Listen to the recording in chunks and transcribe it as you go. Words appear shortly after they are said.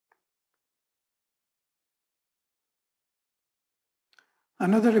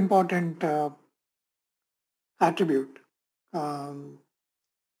Another important attribute or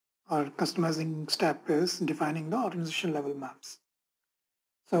customizing step is defining the organization level maps.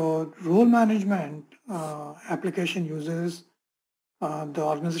 So role management application uses the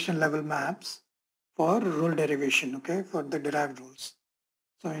organization level maps for role derivation, okay, for the derived roles.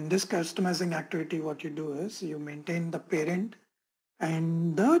 So in this customizing activity, what you do is you maintain the parent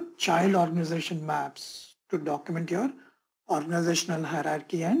and the child organization maps to document your organizational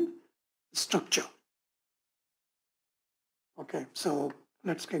hierarchy and structure. Okay, so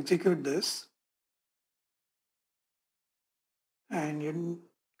let's execute this and you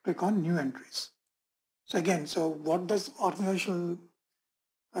click on new entries. So again, so what does organizational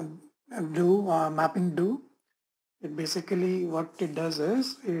mapping do? It basically, what it does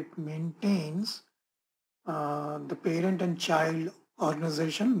is it maintains the parent and child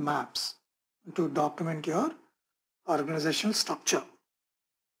organization maps to document your organizational structure.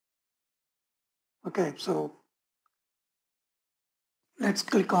 Okay, so let's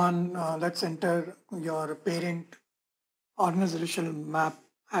click on, let's enter your parent organizational map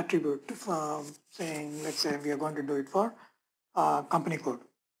attribute saying, let's say we are going to do it for company code.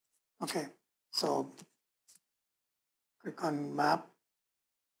 Okay, so click on map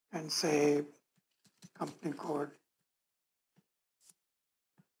and say company code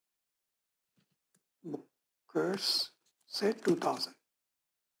bookers, say 2000.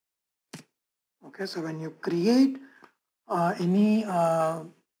 Okay, so when you create any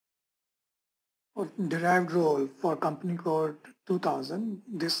derived role for company code 2000,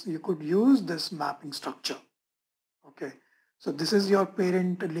 this you could use this mapping structure. Okay, so this is your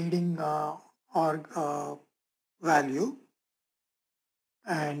parent leading org value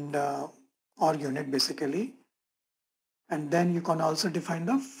and org unit basically, and then you can also define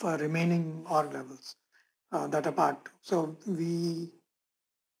the remaining org levels that are part. So we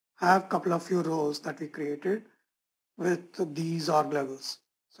have a couple of few roles that we created with these org levels.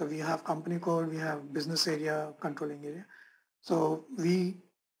 So we have company code, we have business area, controlling area. So the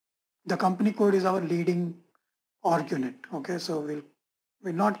company code is our leading org unit. Okay, so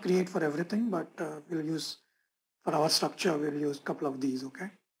we'll not create for everything, but we'll use for our structure, we'll use a couple of these, okay?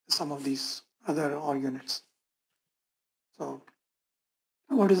 Some of these other org units. So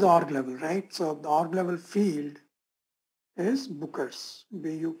what is the org level, right? So the org level field is bookers,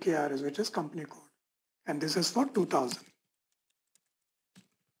 BUKRS, which is company code. And this is for 2000.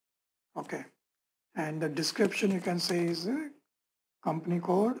 Okay. And the description you can say is company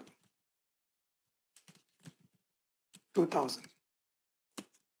code 2000.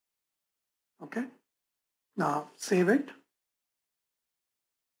 Okay. Now save it,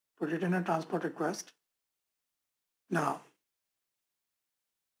 put it in a transport request. Now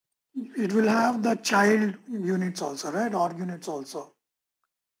it will have the child units also, right? Org units also.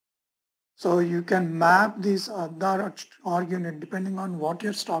 So you can map these other org unit depending on what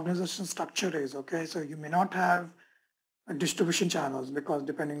your organization structure is. Okay. So you may not have distribution channels because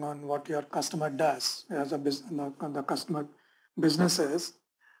depending on what your customer does as a business, the customer businesses,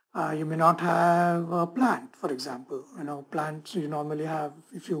 you may not have a plant, for example. You know, plants you normally have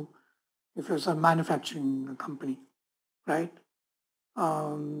if it's a manufacturing company, right?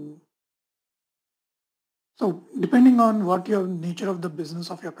 So depending on what your nature of the business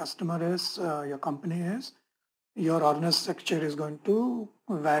of your customer is, your company is, your organization structure is going to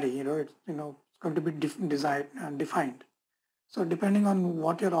vary. It's going to be designed and defined. So depending on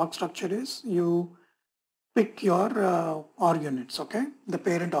what your org structure is, you pick your org units, okay? The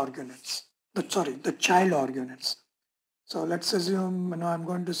parent org units, the child org units. So let's assume, I'm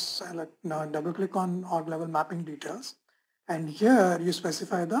going to select, now double click on org level mapping details. And here you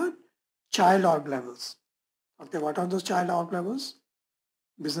specify the child org levels. Okay, what are those child org levels?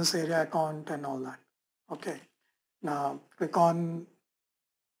 Business area account and all that. Okay, now click on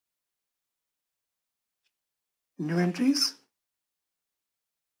new entries.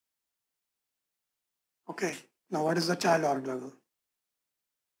 Okay, now what is the child org level?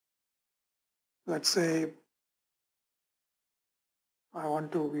 Let's say I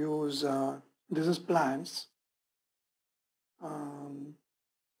want to use, this is plans.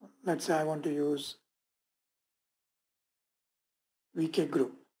 Let's say I want to use VK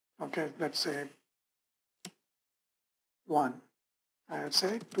group. Okay, let's say 1. I would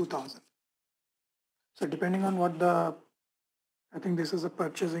say 2000. So depending on what I think this is a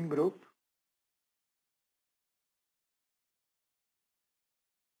purchasing group.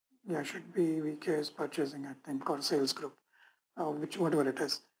 Yeah, should be VK is purchasing, I think, or sales group, whatever it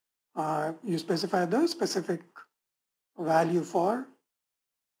is. You specify the specific value for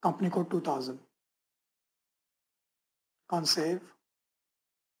company code 2000. On save.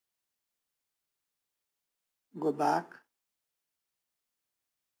 go back,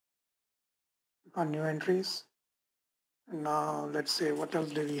 click on new entries. And now let's say what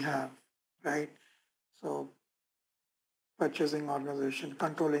else do we have, right? So purchasing organization,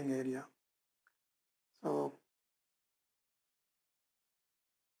 controlling area. So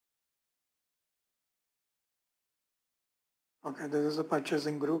okay, this is a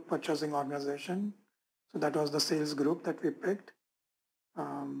purchasing group, purchasing organization. So that was the sales group that we picked.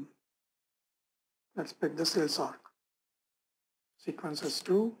 Let's pick the sales org. Sequence is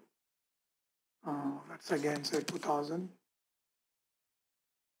 2. Let's again say 2000.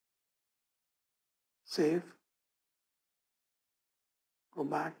 Save. Go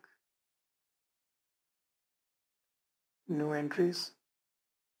back. New entries.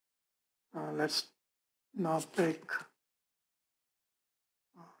 Let's now pick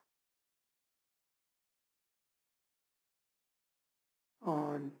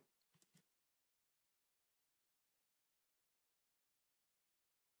on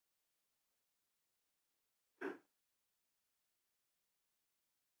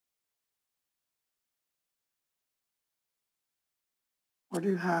what do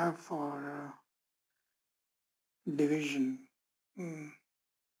you have for division?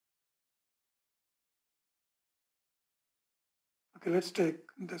 Okay, let's take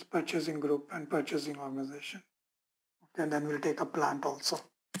this purchasing group and purchasing organization. Okay, and then we'll take a plant also.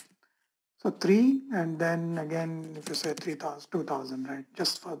 So 3, and then again, if you say 3,000, 2,000, right?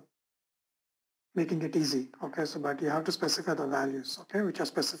 Just for making it easy. Okay, so but you have to specify the values, okay, which are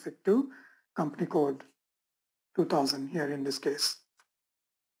specific to company code 2000 here in this case.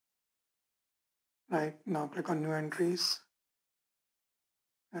 Right, now click on new entries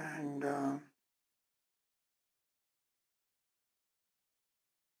and no,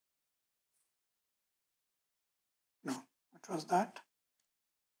 what was that?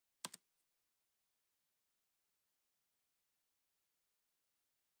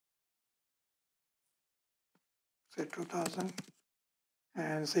 Say 2000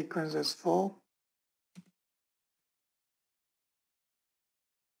 and sequence is 4.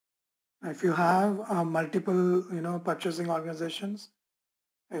 If you have multiple, purchasing organizations,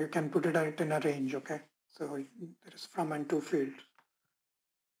 you can put it in a range, okay? So there is from and to field.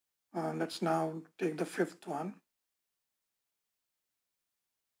 Let's now take the 5th one.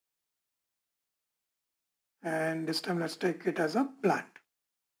 And this time let's take it as a plant.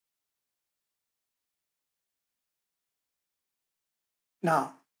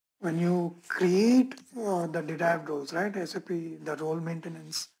 Now, when you create the derived roles, right, SAP, the role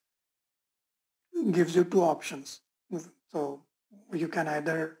maintenance gives you 2 options. So you can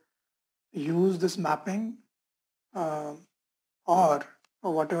either use this mapping or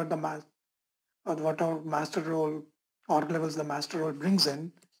whatever the whatever master role org levels the master role brings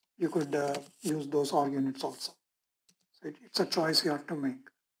in, you could use those org units also. So it's a choice you have to make.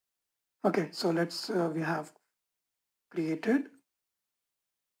 Okay, so let's we have created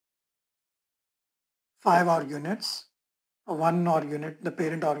 5 org units, 1 org unit, the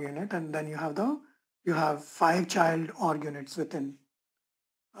parent org unit, and then you have 5 child org units within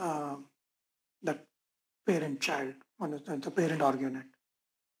that parent child, the parent org unit.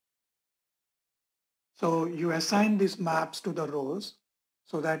 So you assign these maps to the rows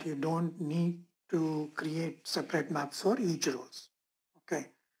so that you don't need to create separate maps for each rows. Okay,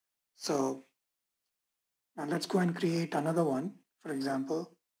 so now let's go and create another one. For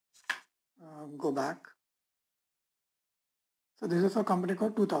example, go back. So this is for company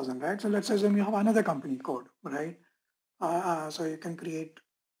code 2000, right? So let's assume you have another company code, right? So you can create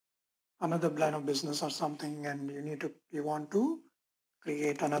another line of business or something, and you want to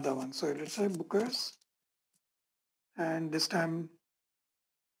create another one. So let's say bookers, and this time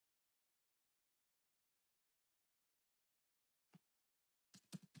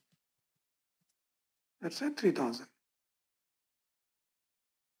let's say 3000.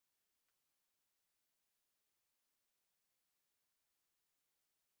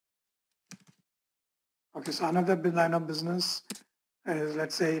 Okay, so another line of business is,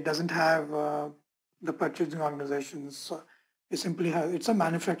 let's say, it doesn't have the purchasing organizations. So it simply has, it's a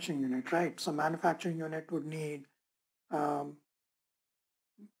manufacturing unit, right? So manufacturing unit would need, okay,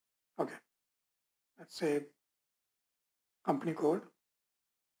 let's say company code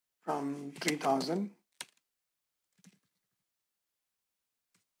from 3000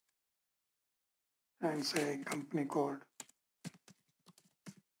 and say company code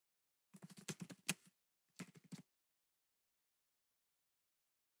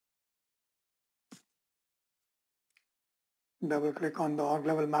double click on the org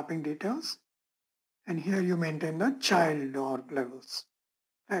level mapping details, and here you maintain the child org levels.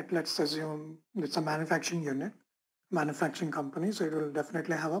 Right, let's assume it's a manufacturing unit, manufacturing company, so it will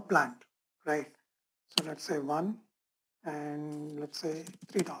definitely have a plant, right? So let's say 1 and let's say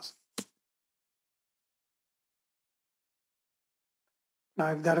 3000.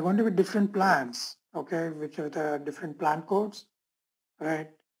 Now, if there are going to be different plants, okay, which are the different plant codes, right,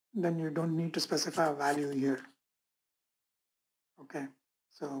 then you don't need to specify a value here. Okay,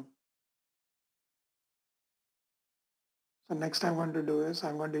 so next I'm going to do is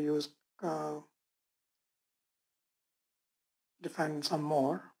I'm going to use define some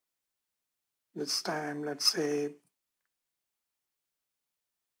more. This time, let's say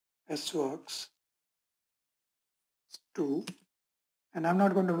SWorks 2, and I'm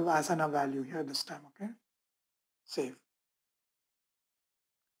not going to assign a value here this time. Okay, save.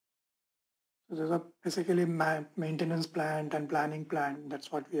 So those are basically maintenance plant and planning plant.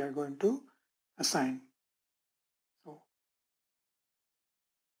 That's what we are going to assign.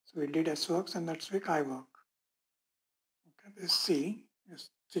 So we did SWorks and let's pick iWork. Okay, this C, this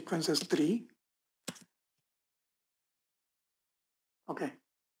sequence is 3. Okay,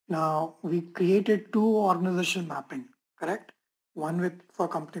 now we created 2 organization mapping, correct? One with for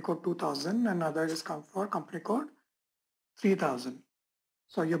company code 2000 and other is for company code 3000.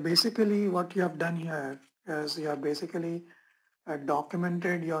 So you're basically, what you have done here is you have basically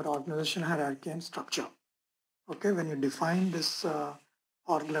documented your organization hierarchy and structure. Okay, when you define this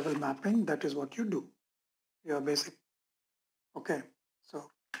org level mapping, that is what you do. Your basic. Okay,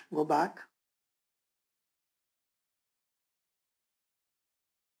 so go back.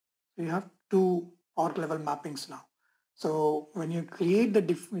 You have 2 org level mappings now. So when you create the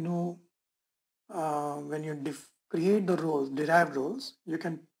when you create the roles, derived roles, you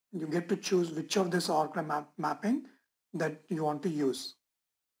get to choose which of this org mapping that you want to use.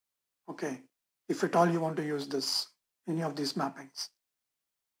 Okay, if at all you want to use this, any of these mappings.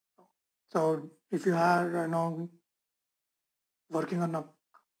 So if you are working on a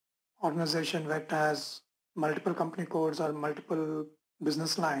organization that has multiple company codes or multiple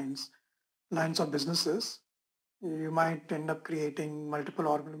business lines of businesses, you might end up creating multiple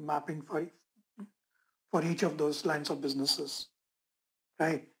org mapping for each of those lines of businesses,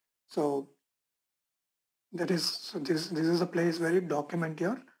 right? So this is a place where you document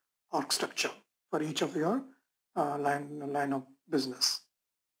your org structure for each of your line of business.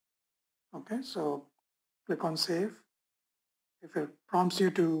 Okay, so click on save. If it prompts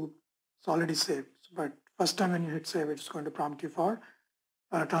you to, it's already saved, but first time when you hit save, it's going to prompt you for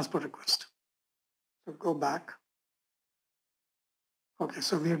a transport request. So go back. Okay,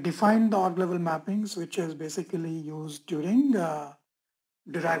 so we have defined the org level mappings, which is basically used during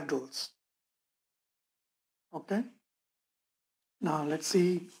derived roles. Okay. Now let's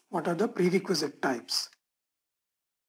see what are the prerequisite types.